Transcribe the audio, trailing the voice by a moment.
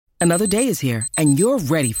Another day is here, and you're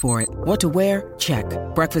ready for it. What to wear? Check.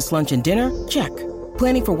 Breakfast, lunch, and dinner? Check.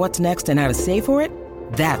 Planning for what's next and how to save for it?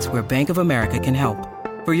 That's where Bank of America can help.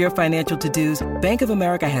 For your financial to-dos, Bank of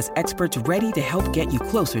America has experts ready to help get you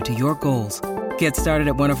closer to your goals. Get started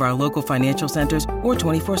at one of our local financial centers or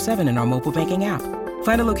 24/7 in our mobile banking app.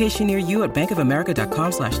 Find a location near you at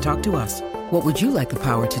bankofamerica.com/talktous. What would you like the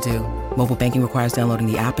power to do? Mobile banking requires downloading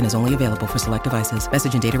the app and is only available for select devices.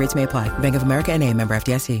 Message and data rates may apply. Bank of America N.A., member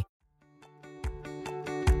FDIC.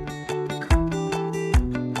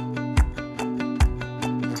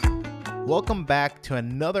 Welcome back to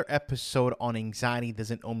another episode on Anxiety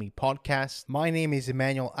Doesn't Own Me podcast. My name is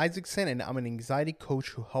Emmanuel Isaacson, and I'm an anxiety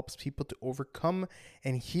coach who helps people to overcome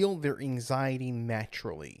and heal their anxiety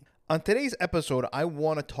naturally. On today's episode, I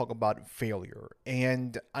want to talk about failure,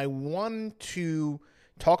 and I want to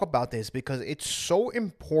talk about this because it's so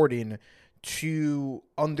important to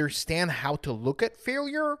understand how to look at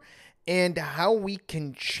failure and how we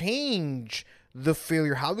can change the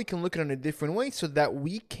failure, how we can look at it in a different way so that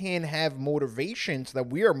we can have motivation, so that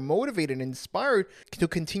we are motivated and inspired to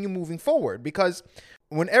continue moving forward. Because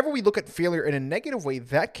whenever we look at failure in a negative way,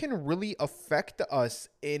 that can really affect us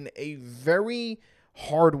in a very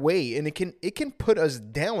hard way, and it can put us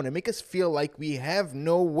down and make us feel like we have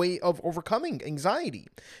no way of overcoming anxiety.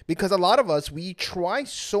 Because a lot of us, we try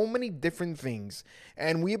so many different things,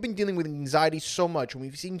 and we have been dealing with anxiety so much, and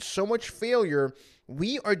we've seen so much failure,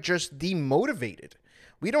 we are just demotivated.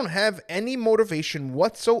 We don't have any motivation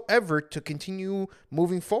whatsoever to continue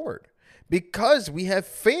moving forward because we have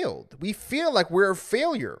failed. We feel like we're a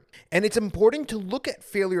failure. And it's important to look at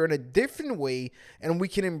failure in a different way, and we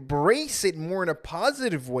can embrace it more in a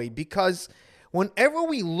positive way, because whenever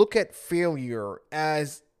we look at failure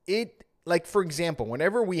as it, like for example,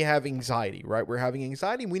 whenever we have anxiety, right? We're having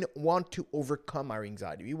anxiety, we want to overcome our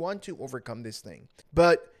anxiety. We want to overcome this thing.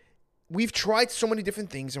 But we've tried so many different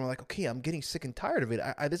things, and we're like, okay, I'm getting sick and tired of it.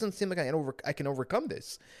 It doesn't seem like I can overcome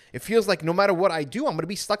this. It feels like no matter what I do, I'm going to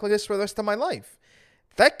be stuck like this for the rest of my life.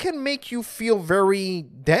 That can make you feel very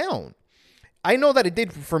down. I know that it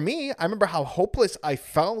did for me. I remember how hopeless I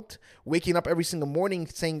felt waking up every single morning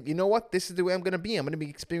saying, you know what, this is the way I'm going to be. I'm going to be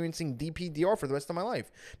experiencing DPDR for the rest of my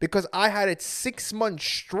life, because I had it 6 months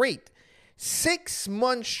straight. 6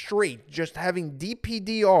 months straight just having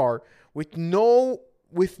DPDR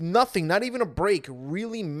with nothing, not even a break,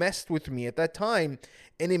 really messed with me at that time.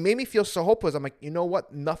 And it made me feel so hopeless. I'm like, you know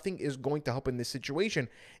what? Nothing is going to help in this situation.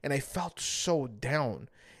 And I felt so down.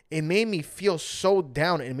 It made me feel so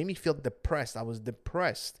down. And it made me feel depressed. I was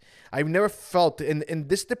depressed. I've never felt, and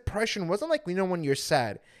this depression wasn't like, when you're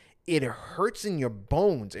sad. It hurts in your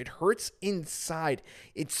bones. It hurts inside.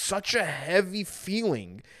 It's such a heavy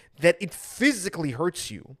feeling that it physically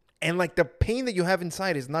hurts you. And like the pain that you have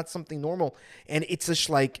inside is not something normal. And it's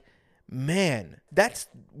just like, man, that's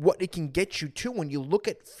what it can get you to when you look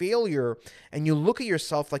at failure and you look at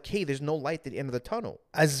yourself like, hey, there's no light at the end of the tunnel.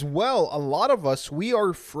 As well, a lot of us, we are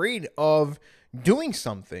afraid of doing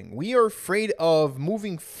something. We are afraid of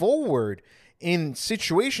moving forward in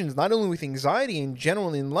situations, not only with anxiety in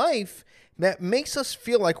general in life, that makes us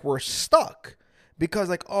feel like we're stuck. Because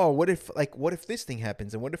like, oh, what if this thing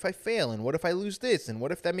happens? And what if I fail? And what if I lose this? And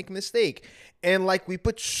what if I make a mistake? And like, we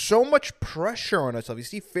put so much pressure on ourselves. You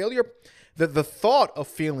see, failure, the thought of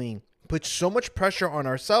failing puts so much pressure on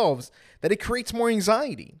ourselves that it creates more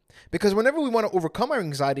anxiety. Because whenever we want to overcome our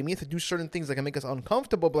anxiety, we have to do certain things that can make us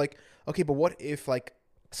uncomfortable. But like, okay, but what if like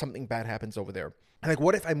something bad happens over there? And like,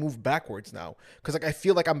 what if I move backwards now? Because like, I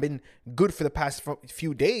feel like I've been good for the past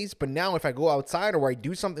few days, but now if I go outside or I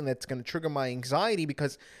do something that's going to trigger my anxiety,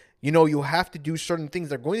 because, you have to do certain things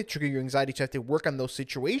that are going to trigger your anxiety, so you have to work on those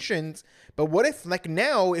situations. But what if like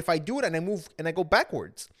now, if I do it and I move and I go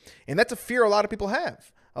backwards? And that's a fear a lot of people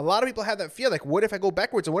have. A lot of people have that fear, like, what if I go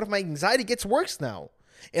backwards? And what if my anxiety gets worse now?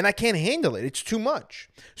 And I can't handle it. It's too much.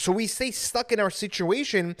 So we stay stuck in our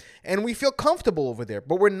situation and we feel comfortable over there,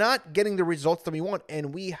 but we're not getting the results that we want.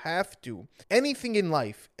 And we have to. Anything in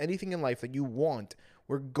life that you want,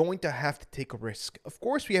 we're going to have to take a risk. Of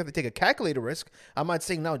course, we have to take a calculated risk. I'm not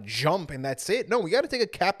saying now jump and that's it. No, we got to take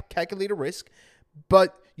a calculated risk.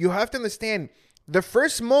 But you have to understand, the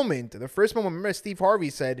first moment, remember Steve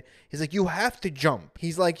Harvey said, he's like, you have to jump.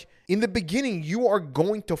 He's like, in the beginning, you are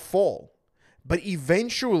going to fall. But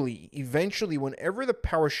eventually, whenever the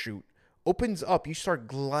parachute opens up, you start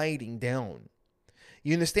gliding down.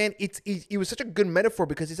 You understand? It was such a good metaphor,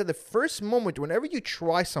 because he said the first moment, whenever you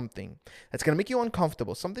try something that's going to make you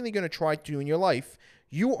uncomfortable, something you're going to try to do in your life,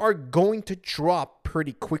 you are going to drop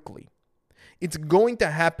pretty quickly. It's going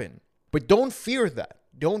to happen. But don't fear that.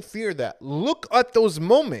 Look at those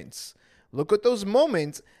moments.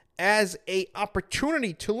 as a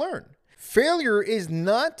opportunity to learn. Failure is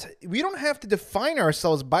not, we don't have to define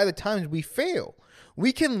ourselves by the times we fail.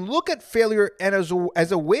 We can look at failure as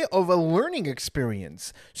a way of a learning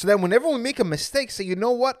experience, so that whenever we make a mistake, say, you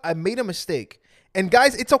know what, I made a mistake. And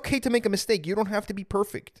guys, it's okay to make a mistake. You don't have to be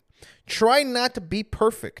perfect. Try not to be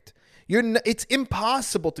perfect. It's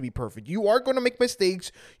impossible to be perfect. You are going to make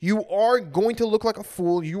mistakes. You are going to look like a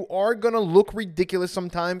fool. You are going to look ridiculous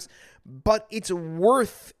sometimes, but it's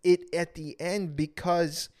worth it at the end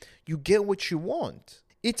because you get what you want.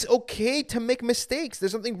 It's okay to make mistakes.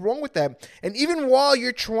 There's nothing wrong with that. And even while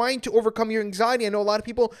you're trying to overcome your anxiety, I know a lot of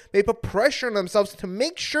people, they put pressure on themselves to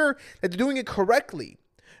make sure that they're doing it correctly.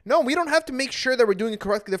 No, we don't have to make sure that we're doing it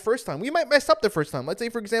correctly the first time. We might mess up the first time. Let's say,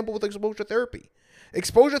 for example, with exposure therapy.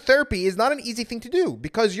 Exposure therapy is not an easy thing to do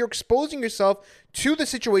because you're exposing yourself to the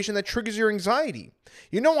situation that triggers your anxiety.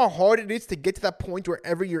 You know how hard it is to get to that point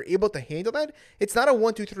wherever you're able to handle that? It's not a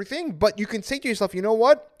 1, 2, 3 thing, but you can say to yourself, you know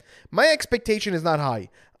what? My expectation is not high.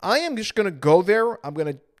 I am just going to go there. I'm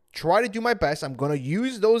going to try to do my best. I'm going to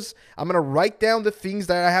use those. I'm going to write down the things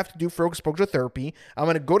that I have to do for exposure therapy. I'm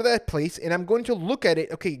going to go to that place and I'm going to look at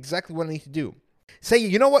it. Okay, exactly what I need to do. Say,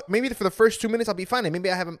 you know what? Maybe for the first 2 minutes, I'll be fine. And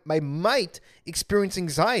maybe I might experience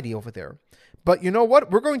anxiety over there. But you know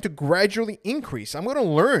what? We're going to gradually increase. I'm going to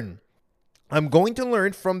learn. I'm going to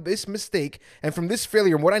learn from this mistake and from this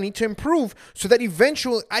failure and what I need to improve so that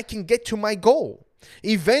eventually I can get to my goal.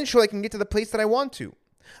 Eventually, I can get to the place that I want to.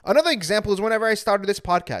 Another example is whenever I started this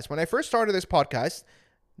podcast. When I first started this podcast,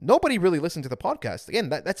 nobody really listened to the podcast. Again,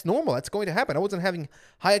 that's normal. That's going to happen. I wasn't having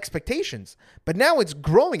high expectations. But now it's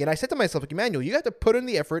growing. And I said to myself, like, Emmanuel, you have to put in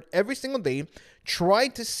the effort every single day. Try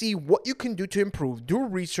to see what you can do to improve. Do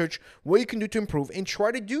research, what you can do to improve, and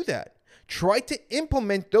try to do that. Try to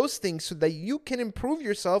implement those things so that you can improve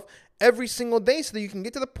yourself every single day so that you can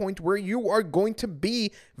get to the point where you are going to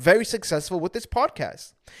be very successful with this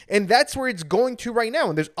podcast. And that's where it's going to right now.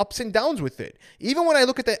 And there's ups and downs with it. Even when I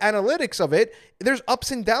look at the analytics of it, there's ups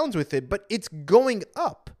and downs with it, but it's going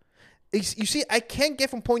up. You see, I can't get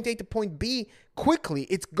from point A to point B quickly.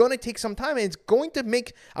 It's going to take some time, and I'm going to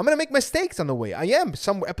make mistakes on the way. I am.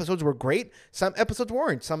 Some episodes were great. Some episodes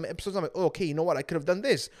weren't. Some episodes I'm like, oh, okay, you know what? I could have done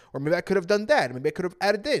this, or maybe I could have done that. Maybe I could have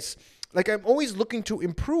added this. Like, I'm always looking to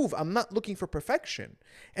improve. I'm not looking for perfection.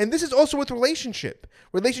 And this is also with relationship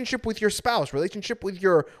with your spouse, relationship with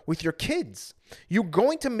your kids. You're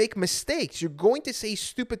going to make mistakes. You're going to say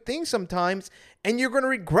stupid things sometimes, and you're going to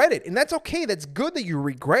regret it. And that's okay. That's good that you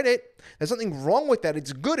regret it. There's nothing wrong with that.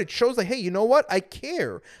 It's good. It shows like, hey, you know what? I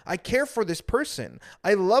care. I care for this person.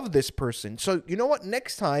 I love this person. So you know what?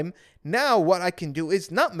 Next time, now what I can do is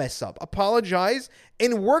not mess up, apologize,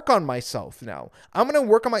 and work on myself now. I'm going to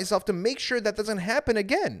work on myself to make sure that doesn't happen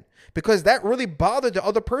again, because that really bothered the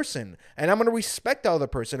other person, and I'm going to respect the other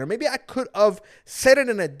person. Or maybe I could have said it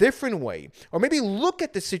in a different way, or maybe look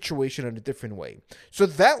at the situation in a different way. So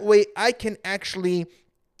that way I can actually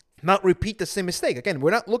not repeat the same mistake. Again,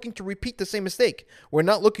 we're not looking to repeat the same mistake. We're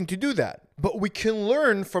not looking to do that. But we can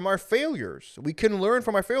learn from our failures. We can learn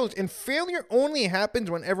from our failures. And failure only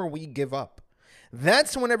happens whenever we give up.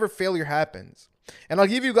 That's whenever failure happens. And I'll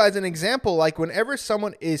give you guys an example. Like whenever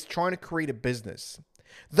someone is trying to create a business,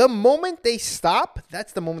 the moment they stop,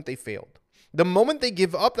 that's the moment they failed. The moment they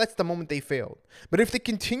give up, that's the moment they failed. But if they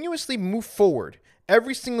continuously move forward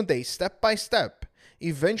every single day, step by step,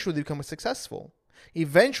 eventually they become successful.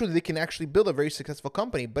 Eventually, they can actually build a very successful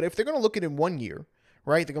company. But if they're going to look at it in 1 year,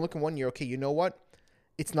 right? They're going to look in 1 year, okay, you know what?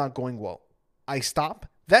 It's not going well. I stop.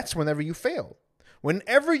 That's whenever you fail.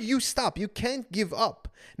 Whenever you stop, you can't give up.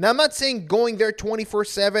 Now, I'm not saying going there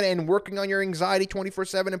 24/7 and working on your anxiety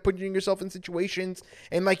 24/7 and putting yourself in situations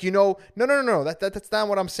and like, no. That's not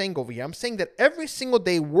what I'm saying over here. I'm saying that every single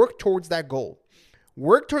day, work towards that goal.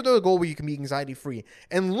 Work toward the goal where you can be anxiety-free.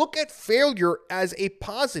 And look at failure as a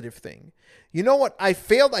positive thing. You know what? I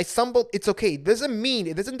failed. I stumbled. It's okay. It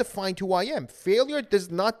doesn't define who I am. Failure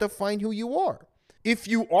does not define who you are. If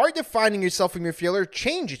you are defining yourself from your failure,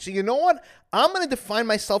 change it. So you know what? I'm going to define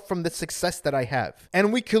myself from the success that I have.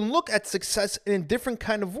 And we can look at success in a different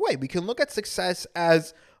kind of way. We can look at success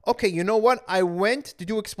as, okay, you know what? I went to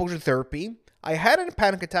do exposure therapy. I had a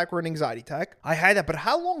panic attack or an anxiety attack. I had that, but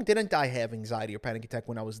how long didn't I have anxiety or panic attack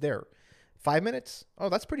when I was there? 5 minutes? Oh,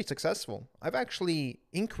 that's pretty successful. I've actually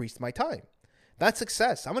increased my time. That's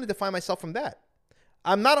success. I'm going to define myself from that.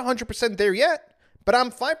 I'm not 100% there yet, but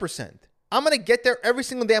I'm 5%. I'm going to get there every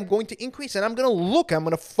single day. I'm going to increase, and I'm going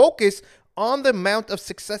to focus on the amount of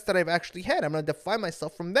success that I've actually had. I'm going to define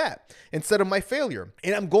myself from that instead of my failure.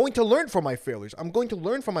 And I'm going to learn from my failures. I'm going to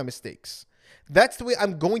learn from my mistakes. That's the way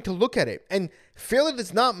I'm going to look at it. And failure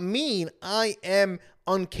does not mean I am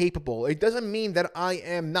incapable. It doesn't mean that I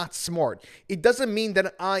am not smart. It doesn't mean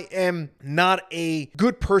that I am not a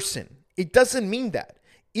good person. It doesn't mean that.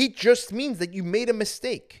 It just means that you made a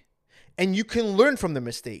mistake and you can learn from the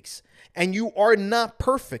mistakes. And you are not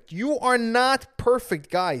perfect. You are not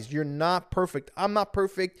perfect, guys. You're not perfect. I'm not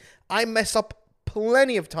perfect. I mess up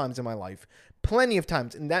plenty of times in my life. Plenty of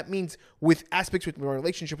times. And that means with aspects with my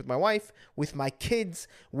relationship with my wife, with my kids,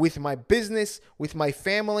 with my business, with my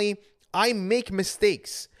family. I make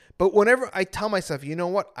mistakes. But whenever I tell myself, you know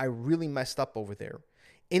what? I really messed up over there.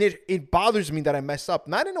 And it bothers me that I mess up.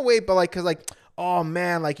 Not in a way, but because oh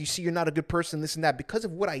man, you see, you're not a good person, this and that. Because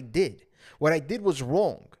of what I did. What I did was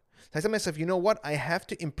wrong. I tell myself, you know what? I have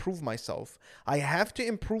to improve myself. I have to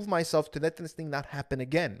improve myself to let this thing not happen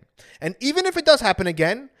again. And even if it does happen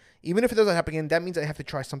again, that means I have to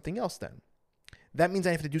try something else then. That means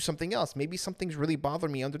I have to do something else. Maybe something's really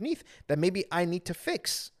bothering me underneath that maybe I need to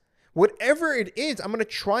fix. Whatever it is, I'm going to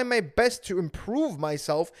try my best to improve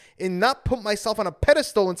myself and not put myself on a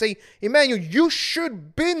pedestal and say, Emmanuel, you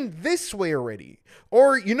should been this way already.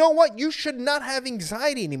 Or, you know what? You should not have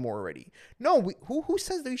anxiety anymore already. No, who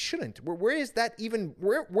says that we shouldn't? Where is that even,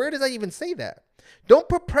 where does that even say that? Don't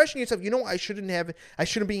put pressure on yourself. You know, I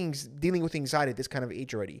shouldn't be dealing with anxiety at this kind of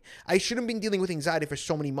age already. I shouldn't be dealing with anxiety for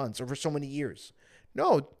so many months or for so many years.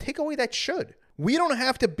 No, take away that should. We don't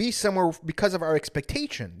have to be somewhere because of our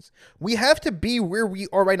expectations. We have to be where we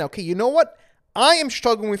are right now. Okay, you know what? I am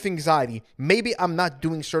struggling with anxiety. Maybe I'm not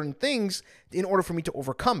doing certain things in order for me to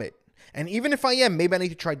overcome it. And even if I am, maybe I need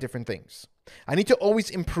to try different things. I need to always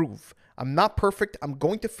improve. I'm not perfect. I'm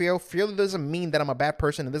going to fail. Failure doesn't mean that I'm a bad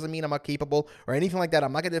person. It doesn't mean I'm not capable or anything like that.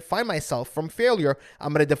 I'm not going to define myself from failure.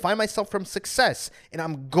 I'm going to define myself from success. And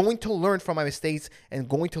I'm going to learn from my mistakes and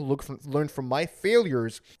going to learn from my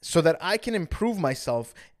failures so that I can improve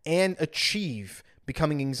myself and achieve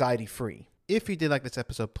becoming anxiety-free. If you did like this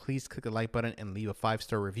episode, please click the like button and leave a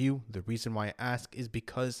 5-star review. The reason why I ask is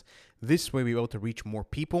because this way we're able to reach more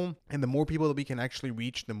people. And the more people that we can actually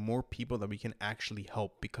reach, the more people that we can actually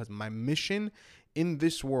help. Because my mission in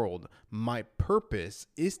this world, my purpose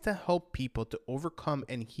is to help people to overcome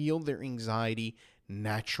and heal their anxiety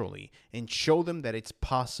naturally and show them that it's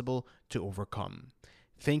possible to overcome.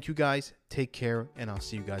 Thank you guys. Take care. And I'll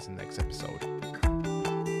see you guys in the next episode.